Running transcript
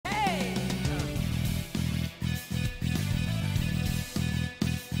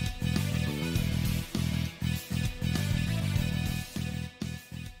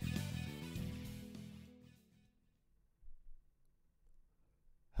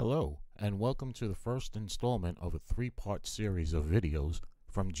Hello, and welcome to the first installment of a three-part series of videos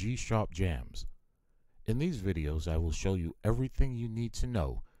from G Sharp Jams. In these videos, I will show you everything you need to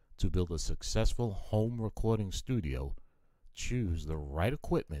know to build a successful home recording studio, choose the right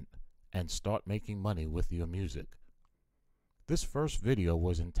equipment, and start making money with your music. This first video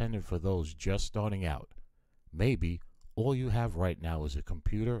was intended for those just starting out. Maybe all you have right now is a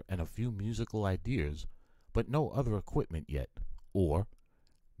computer and a few musical ideas, but no other equipment yet, or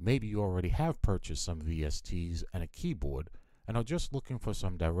maybe you already have purchased some VSTs and a keyboard and are just looking for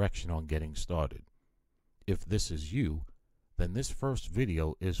some direction on getting started. If this is you, then this first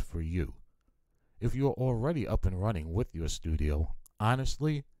video is for you. If you're already up and running with your studio,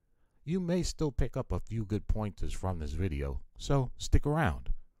 honestly, you may still pick up a few good pointers from this video, so stick around.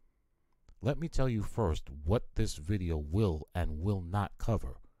 Let me tell you first what this video will and will not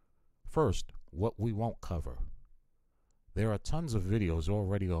cover. First, what we won't cover. There are tons of videos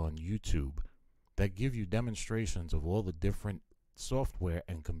already on YouTube that give you demonstrations of all the different software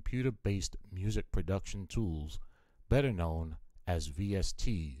and computer-based music production tools, better known as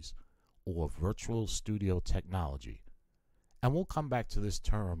VSTs, or Virtual Studio Technology. And we'll come back to this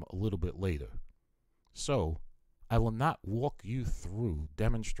term a little bit later. So, I will not walk you through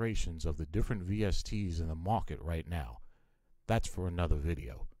demonstrations of the different VSTs in the market right now. That's for another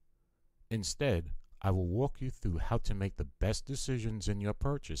video. Instead, I will walk you through how to make the best decisions in your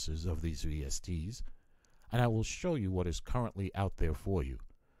purchases of these VSTs, and I will show you what is currently out there for you.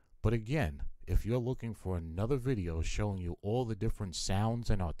 But again, if you're looking for another video showing you all the different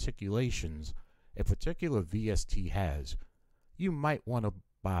sounds and articulations a particular VST has, you might want to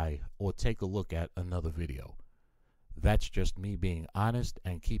buy or take a look at another video. That's just me being honest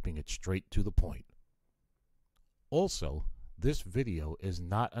and keeping it straight to the point. Also, this video is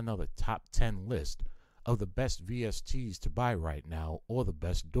not another top 10 list of the best VSTs to buy right now, or the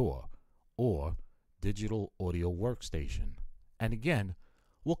best DAW, or digital audio workstation. And again,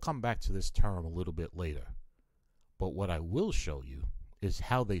 we'll come back to this term a little bit later. But what I will show you is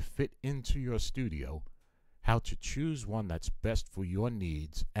how they fit into your studio, how to choose one that's best for your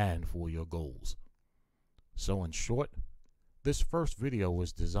needs and for your goals. So in short, this first video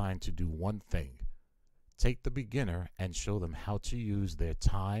was designed to do one thing: take the beginner and show them how to use their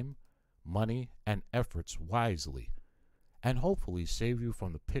time, money, and efforts wisely, and hopefully save you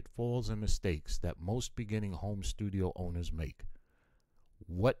from the pitfalls and mistakes that most beginning home studio owners make.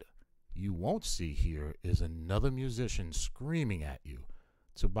 What you won't see here is another musician screaming at you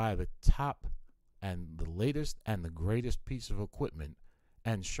to buy the top and the latest and the greatest piece of equipment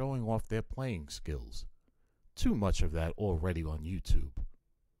and showing off their playing skills. Too much of that already on YouTube.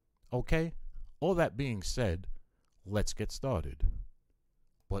 Okay, all that being said, let's get started.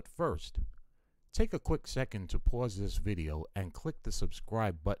 But first, take a quick second to pause this video and click the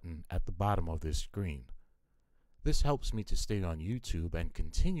subscribe button at the bottom of this screen. This helps me to stay on YouTube and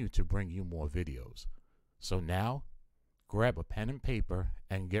continue to bring you more videos. So now, grab a pen and paper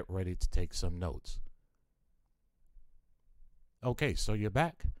and get ready to take some notes. Okay, so you're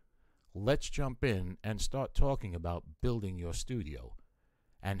back? Let's jump in and start talking about building your studio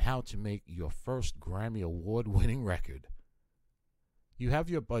and how to make your first Grammy Award-winning record. You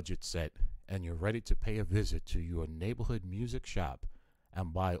have your budget set and you're ready to pay a visit to your neighborhood music shop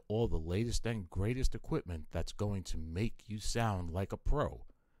and buy all the latest and greatest equipment that's going to make you sound like a pro,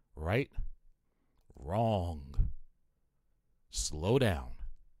 right? Wrong. Slow down.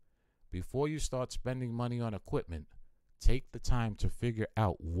 Before you start spending money on equipment, take the time to figure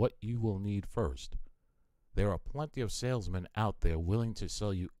out what you will need first. There are plenty of salesmen out there willing to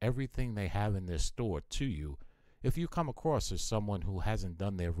sell you everything they have in their store to you if you come across as someone who hasn't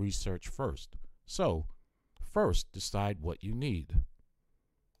done their research first. So, first decide what you need.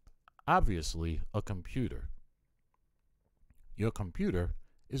 Obviously, a computer. Your computer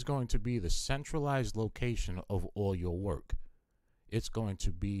is going to be the centralized location of all your work. It's going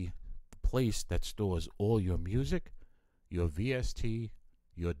to be the place that stores all your music, your VST,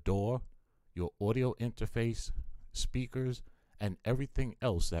 your DAW, your audio interface, speakers, and everything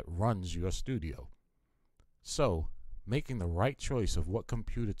else that runs your studio. So, making the right choice of what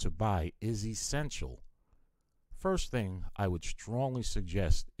computer to buy is essential. First thing I would strongly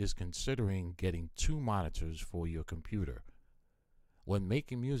suggest is considering getting 2 monitors for your computer. When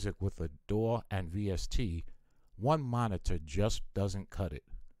making music with a DAW and VST, one monitor just doesn't cut it.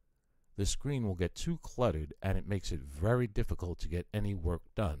 The screen will get too cluttered and it makes it very difficult to get any work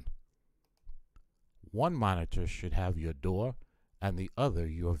done. One monitor should have your DAW and the other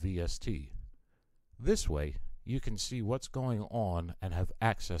your VST. This way, you can see what's going on and have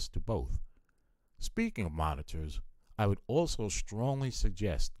access to both. Speaking of monitors, I would also strongly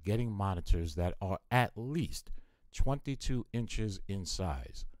suggest getting monitors that are at least 22 inches in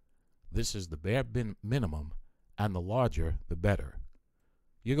size. This is the bare minimum, and the larger, the better.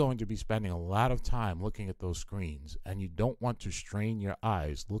 You're going to be spending a lot of time looking at those screens, and you don't want to strain your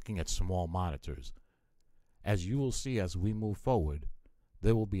eyes looking at small monitors. As you will see as we move forward,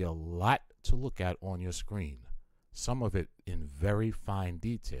 there will be a lot to look at on your screen, some of it in very fine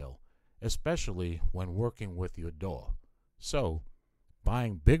detail, especially when working with your DAW. So,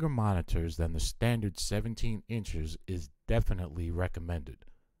 buying bigger monitors than the standard 17 inches is definitely recommended.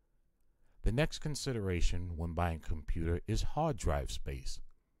 The next consideration when buying a computer is hard drive space.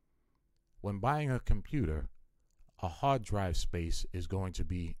 When buying a computer, a hard drive space is going to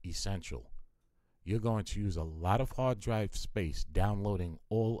be essential. You're going to use a lot of hard drive space downloading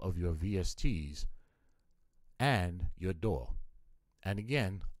all of your VSTs and your DAW, and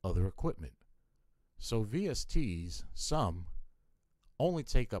again, other equipment. So VSTs, some, only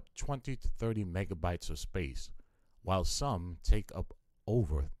take up 20 to 30 megabytes of space, while some take up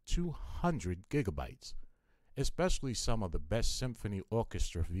over 200 gigabytes, especially some of the best symphony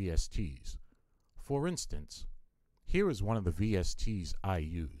orchestra VSTs. For instance, here is one of the VSTs I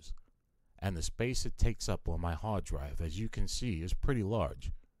use, and the space it takes up on my hard drive, as you can see, is pretty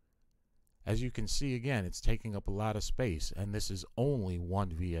large. As you can see again, it's taking up a lot of space, and this is only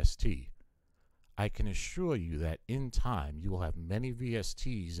one VST. I can assure you that in time you will have many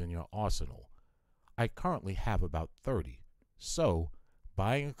VSTs in your arsenal. I currently have about 30, so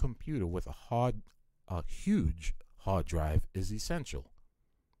buying a computer with a huge hard drive is essential.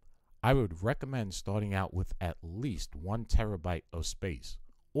 I would recommend starting out with at least 1 terabyte of space,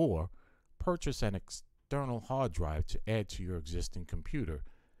 or purchase an external hard drive to add to your existing computer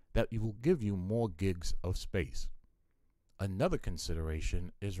that will give you more gigs of space. Another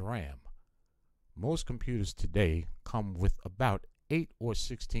consideration is RAM. Most computers today come with about 8 or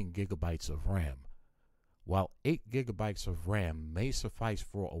 16 gigabytes of RAM. While 8 gigabytes of RAM may suffice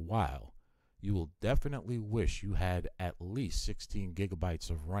for a while, you will definitely wish you had at least 16 gigabytes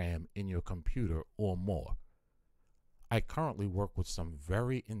of RAM in your computer or more. I currently work with some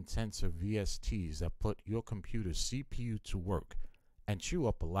very intensive VSTs that put your computer's CPU to work and chew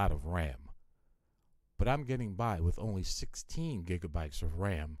up a lot of RAM. But I'm getting by with only 16 gigabytes of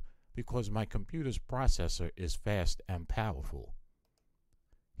RAM because my computer's processor is fast and powerful.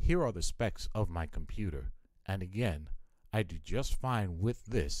 Here are the specs of my computer, and again, I do just fine with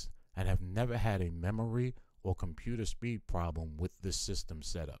this and have never had a memory or computer speed problem with this system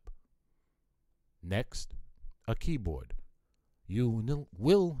setup. Next, a keyboard. You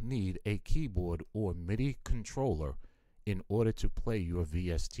will need a keyboard or MIDI controller in order to play your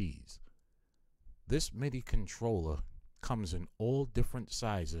VSTs. This MIDI controller comes in all different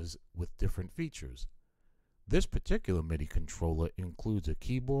sizes with different features. This particular MIDI controller includes a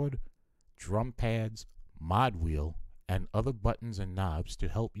keyboard, drum pads, mod wheel, and other buttons and knobs to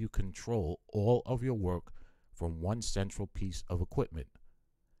help you control all of your work from one central piece of equipment.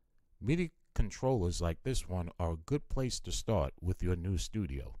 MIDI controllers like this one are a good place to start with your new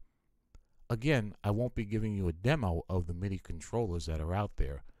studio. Again, I won't be giving you a demo of the MIDI controllers that are out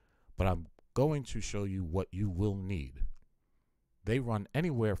there, but I'm going to show you what you will need. They run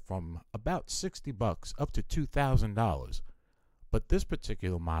anywhere from about $60 up to $2,000, but this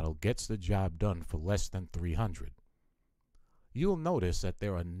particular model gets the job done for less than $300. You'll notice that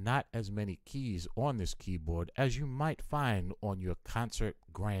there are not as many keys on this keyboard as you might find on your concert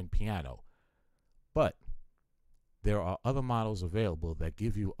grand piano, but there are other models available that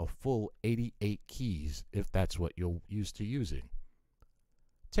give you a full 88 keys if that's what you're used to using.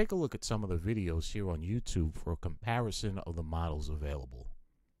 Take a look at some of the videos here on YouTube for a comparison of the models available.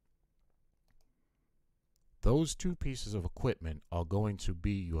 Those two pieces of equipment are going to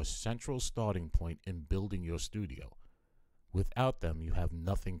be your central starting point in building your studio. Without them, you have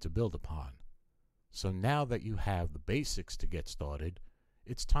nothing to build upon. So now that you have the basics to get started,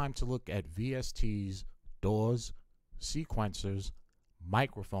 it's time to look at VSTs, DAWs, sequencers,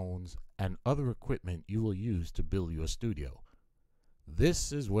 microphones, and other equipment you will use to build your studio.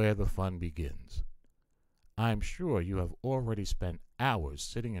 This is where the fun begins. I'm sure you have already spent hours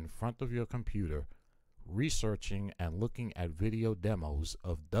sitting in front of your computer researching and looking at video demos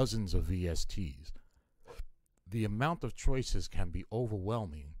of dozens of VSTs. The amount of choices can be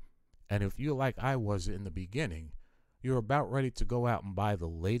overwhelming, and if you're like I was in the beginning, you're about ready to go out and buy the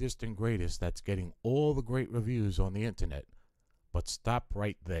latest and greatest that's getting all the great reviews on the internet. But stop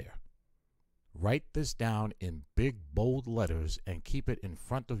right there. Write this down in big, bold letters and keep it in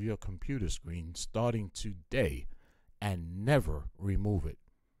front of your computer screen starting today and never remove it.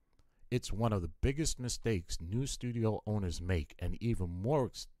 It's one of the biggest mistakes new studio owners make, and even more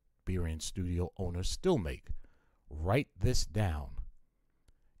experienced studio owners still make. Write this down.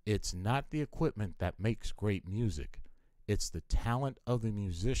 It's not the equipment that makes great music. It's the talent of the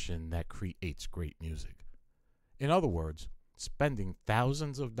musician that creates great music. In other words, spending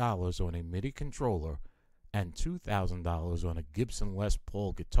thousands of dollars on a MIDI controller and $2,000 on a Gibson Les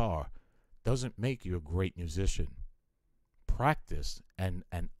Paul guitar doesn't make you a great musician. Practice and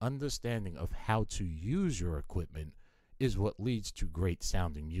an understanding of how to use your equipment is what leads to great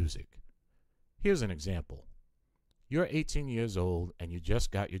sounding music. Here's an example. You're 18 years old and you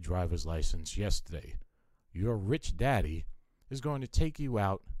just got your driver's license yesterday. Your rich daddy is going to take you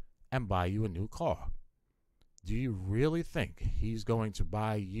out and buy you a new car. Do you really think he's going to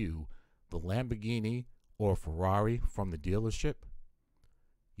buy you the Lamborghini or Ferrari from the dealership?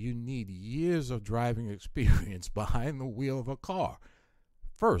 You need years of driving experience behind the wheel of a car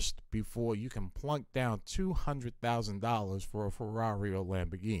first before you can plunk down $200,000 for a Ferrari or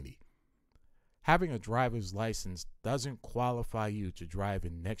Lamborghini. Having a driver's license doesn't qualify you to drive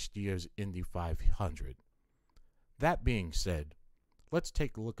in next year's Indy 500. That being said, let's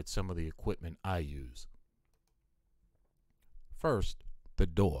take a look at some of the equipment I use. First, the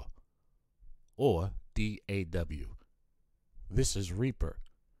DAW, or DAW. This is Reaper,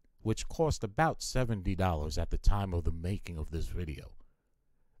 which cost about $70 at the time of the making of this video.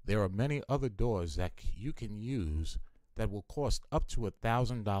 There are many other DAWs that you can use that will cost up to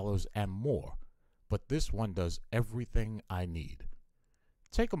 $1,000 and more, but this one does everything I need.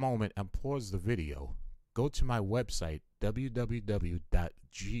 Take a moment and pause the video. Go to my website,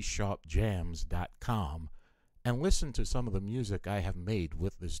 www.gsharpjams.com, and listen to some of the music I have made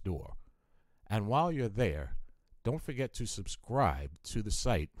with this DAW. And while you're there, don't forget to subscribe to the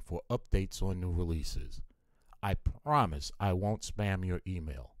site for updates on new releases. I promise I won't spam your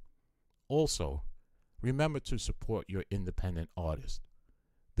email. Also, remember to support your independent artist.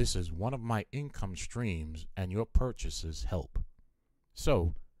 This is one of my income streams and your purchases help.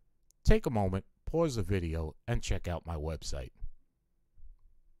 So, take a moment, pause the video, and check out my website.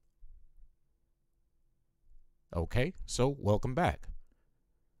 Okay, so welcome back.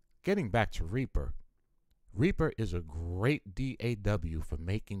 Getting back to Reaper. Reaper is a great DAW for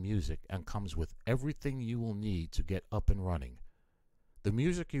making music and comes with everything you will need to get up and running. The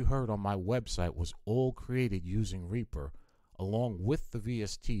music you heard on my website was all created using Reaper, along with the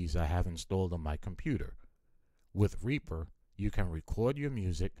VSTs I have installed on my computer. With Reaper, you can record your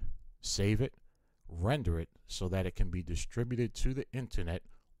music, save it, render it so that it can be distributed to the internet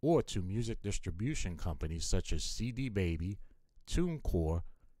or to music distribution companies such as CD Baby, TuneCore,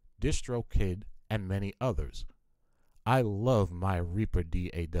 DistroKid, and many others. I love my Reaper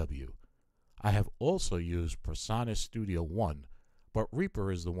DAW. I have also used PreSonus Studio One, but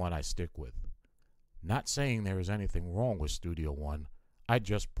Reaper is the one I stick with. Not saying there is anything wrong with Studio One, I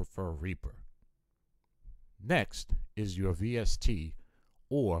just prefer Reaper. Next is your VST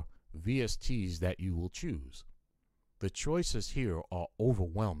or VSTs that you will choose. The choices here are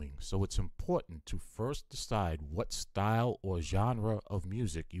overwhelming, so it's important to first decide what style or genre of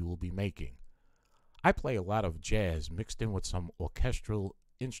music you will be making. I play a lot of jazz mixed in with some orchestral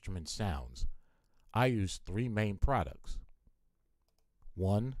instrument sounds. I use three main products.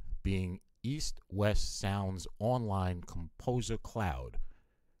 One being East West Sounds Online Composer Cloud,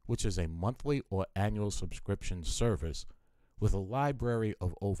 which is a monthly or annual subscription service with a library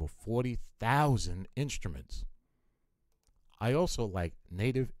of over 40,000 instruments. I also like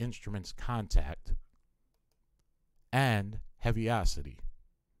Native Instruments Contact and Heaviosity.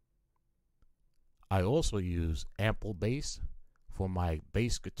 I also use Ample Bass for my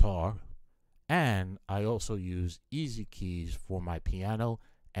bass guitar, and I also use Easy Keys for my piano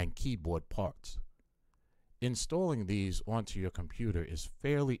and keyboard parts. Installing these onto your computer is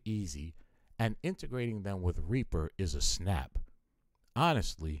fairly easy, and integrating them with Reaper is a snap.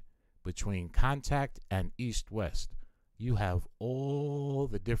 Honestly, between Contact and East West, you have all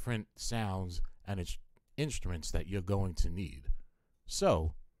the different sounds and instruments that you're going to need.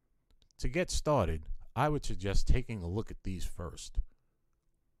 So, to get started, I would suggest taking a look at these first.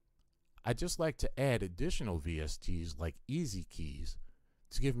 I just like to add additional VSTs like Easy Keys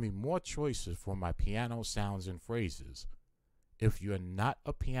to give me more choices for my piano sounds and phrases. If you're not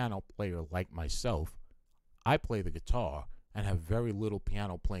a piano player like myself, I play the guitar and have very little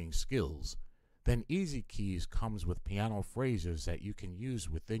piano playing skills, then Easy Keys comes with piano phrases that you can use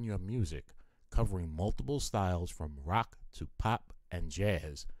within your music, covering multiple styles from rock to pop and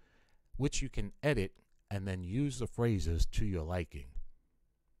jazz, which you can edit and then use the phrases to your liking.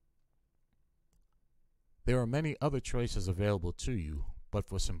 There are many other choices available to you, but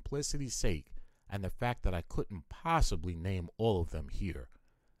for simplicity's sake and the fact that I couldn't possibly name all of them here,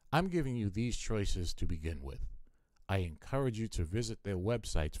 I'm giving you these choices to begin with. I encourage you to visit their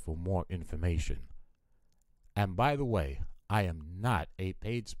websites for more information. And by the way, I am not a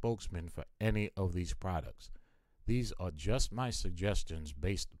paid spokesman for any of these products. These are just my suggestions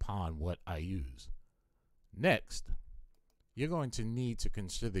based upon what I use. Next, you're going to need to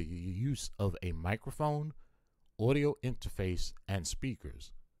consider the use of a microphone, audio interface, and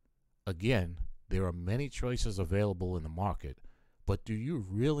speakers. Again, there are many choices available in the market, but do you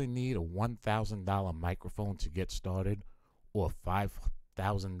really need a $1,000 microphone to get started, or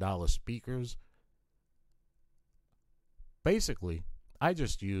 $5,000 speakers? Basically, I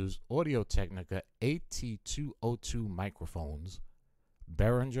just use Audio-Technica AT202 microphones,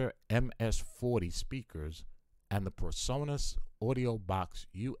 Behringer MS40 speakers, and the PreSonus Audio Box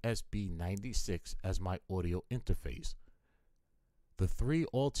USB 96 as my audio interface. The three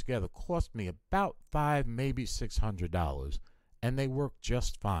altogether cost me about $500, maybe $600, and they work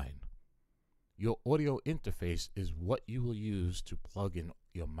just fine. Your audio interface is what you will use to plug in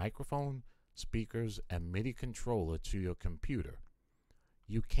your microphone, speakers, and MIDI controller to your computer.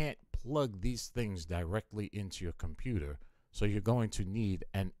 You can't plug these things directly into your computer, so you're going to need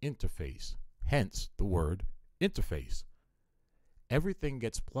an interface, hence the word interface. Everything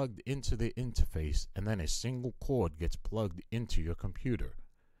gets plugged into the interface, and then a single cord gets plugged into your computer.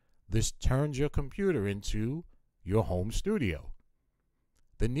 This turns your computer into your home studio.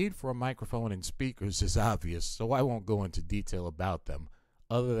 The need for a microphone and speakers is obvious, so I won't go into detail about them,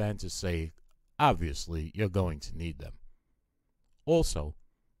 other than to say, obviously, you're going to need them. Also,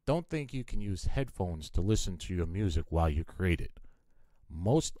 don't think you can use headphones to listen to your music while you create it.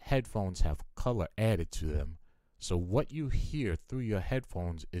 Most headphones have color added to them, so what you hear through your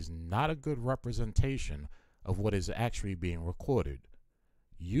headphones is not a good representation of what is actually being recorded.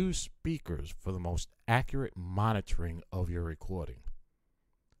 Use speakers for the most accurate monitoring of your recording.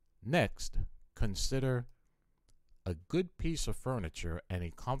 Next, consider a good piece of furniture and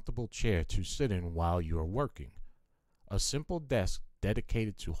a comfortable chair to sit in while you are working. A simple desk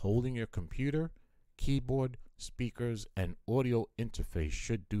dedicated to holding your computer, keyboard, speakers, and audio interface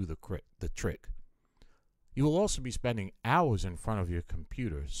should do the trick. You will also be spending hours in front of your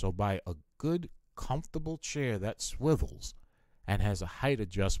computer, so buy a good, comfortable chair that swivels and has a height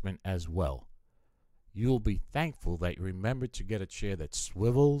adjustment as well. You will be thankful that you remembered to get a chair that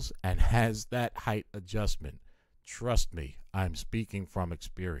swivels and has that height adjustment. Trust me, I'm speaking from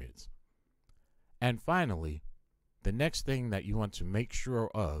experience. And finally, the next thing that you want to make sure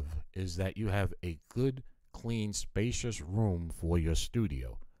of is that you have a good, clean, spacious room for your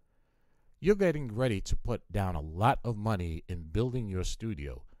studio. You're getting ready to put down a lot of money in building your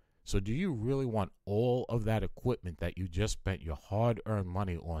studio, so do you really want all of that equipment that you just spent your hard-earned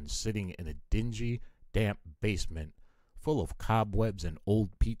money on sitting in a dingy, damp basement full of cobwebs and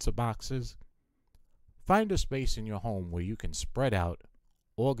old pizza boxes? Find a space in your home where you can spread out,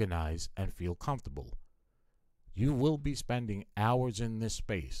 organize, and feel comfortable. You will be spending hours in this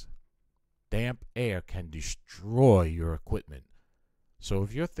space. Damp air can destroy your equipment. So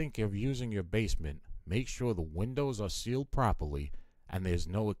if you're thinking of using your basement, make sure the windows are sealed properly and there's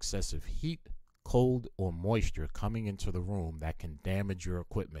no excessive heat, cold, or moisture coming into the room that can damage your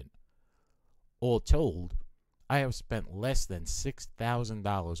equipment. All told, I have spent less than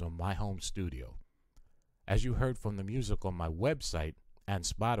 $6,000 on my home studio. As you heard from the music on my website and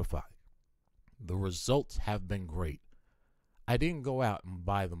Spotify, the results have been great. I didn't go out and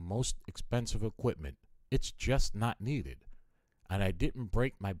buy the most expensive equipment. It's just not needed. And I didn't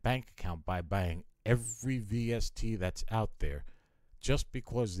break my bank account by buying every VST that's out there just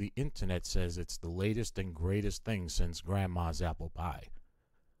because the internet says it's the latest and greatest thing since grandma's apple pie.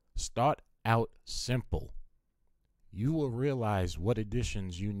 Start out simple. You will realize what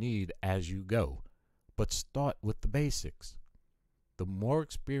additions you need as you go, but start with the basics. The more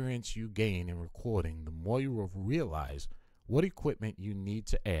experience you gain in recording, the more you will realize what equipment you need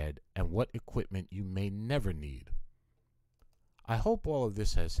to add and what equipment you may never need. I hope all of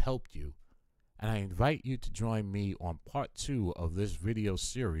this has helped you, and I invite you to join me on part 2 of this video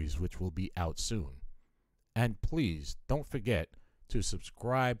series, which will be out soon. And please don't forget to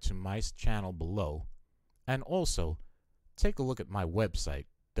subscribe to my channel below, and also take a look at my website,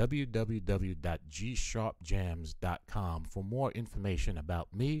 www.gsharpjams.com, for more information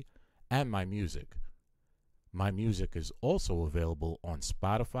about me and my music. My music is also available on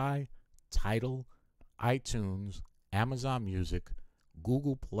Spotify, Tidal, iTunes, Amazon Music,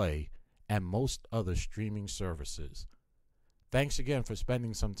 Google Play, and most other streaming services. Thanks again for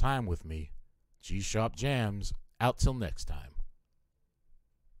spending some time with me. G Sharp Jams, out till next time.